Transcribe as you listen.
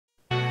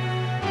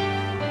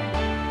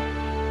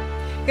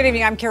Good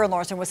evening, I'm Karen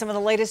Larson with some of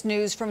the latest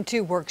news from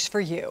 2 Works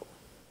for You.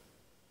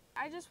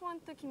 I just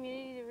want the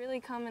community to really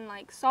come in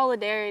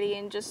solidarity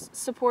and just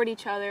support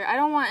each other. I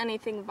don't want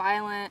anything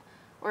violent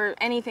or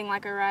anything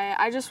like a riot.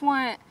 I just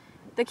want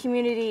the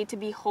community to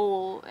be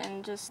whole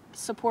and just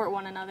support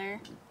one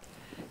another.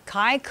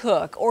 Kai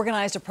Cook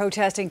organized a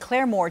protest in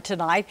Claremore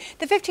tonight.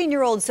 The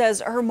 15-year-old says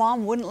her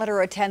mom wouldn't let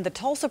her attend the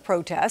Tulsa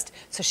protest,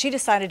 so she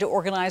decided to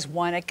organize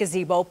one at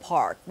Gazebo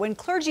Park. When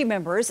clergy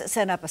members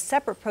sent up a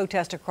separate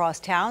protest across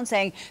town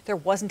saying there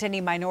wasn't any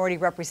minority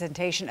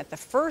representation at the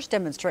first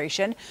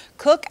demonstration,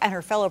 Cook and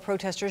her fellow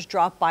protesters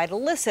dropped by to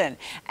listen,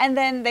 and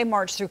then they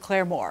marched through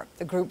Claremore.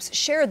 The groups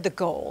shared the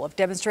goal of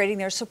demonstrating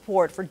their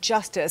support for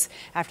justice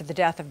after the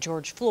death of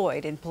George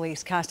Floyd in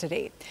police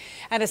custody.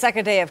 And a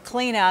second day of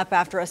cleanup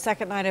after a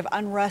second night of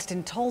unrest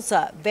in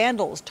Tulsa.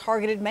 Vandals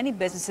targeted many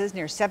businesses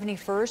near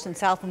 71st and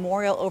South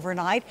Memorial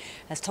overnight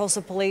as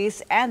Tulsa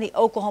police and the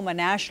Oklahoma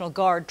National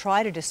Guard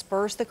try to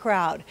disperse the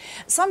crowd.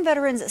 Some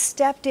veterans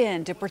stepped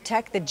in to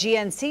protect the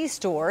GNC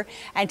store,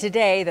 and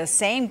today the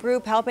same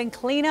group helping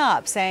clean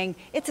up, saying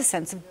it's a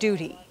sense of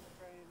duty.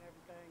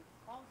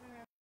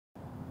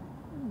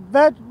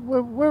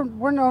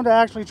 We're known to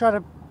actually try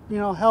to,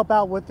 help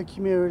out with the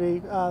community.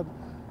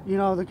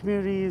 The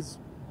community is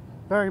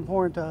very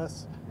important to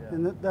us.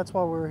 And that's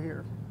why we're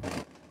here.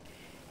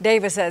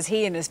 Davis says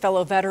he and his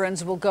fellow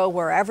veterans will go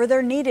wherever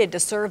they're needed to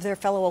serve their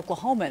fellow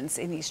Oklahomans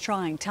in these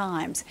trying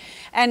times.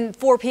 And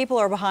 4 people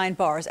are behind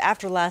bars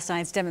after last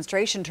night's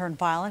demonstration turned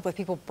violent, with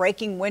people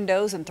breaking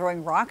windows and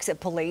throwing rocks at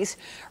police.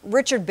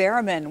 Richard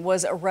Berriman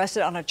was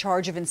arrested on a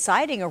charge of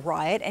inciting a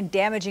riot and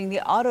damaging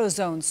the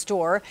AutoZone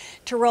store.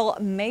 Terrell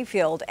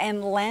Mayfield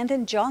and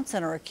Landon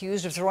Johnson are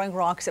accused of throwing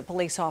rocks at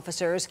police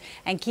officers,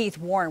 and Keith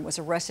Warren was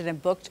arrested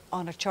and booked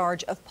on a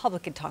charge of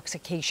public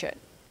intoxication.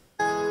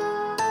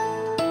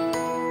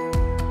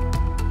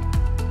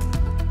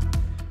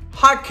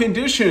 Hot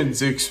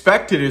conditions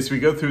expected as we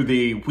go through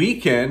the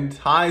weekend.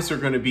 Highs are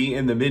going to be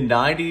in the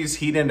mid-90s.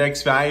 Heat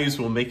index values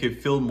will make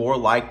it feel more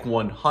like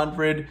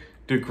 100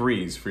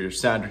 degrees for your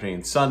Saturday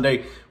and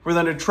Sunday. We're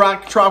then to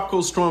track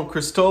Tropical Storm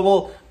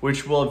Cristobal,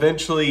 which will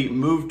eventually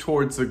move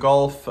towards the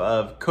Gulf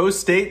of Coast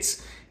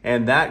states,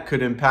 and that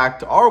could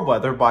impact our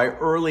weather by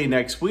early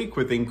next week,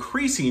 with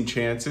increasing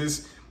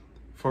chances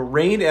for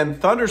rain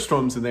and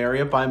thunderstorms in the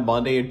area by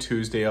Monday and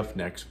Tuesday of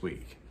next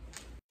week.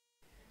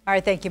 All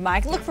right, thank you,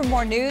 Mike. Look for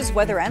more news,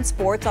 weather, and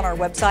sports on our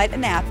website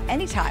and app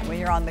anytime when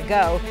you're on the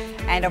go.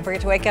 And don't forget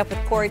to wake up with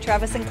Corey,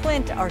 Travis, and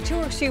Clint. Our 2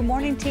 Works for You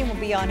morning team will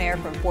be on air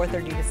from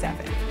 4:30 to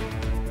 7.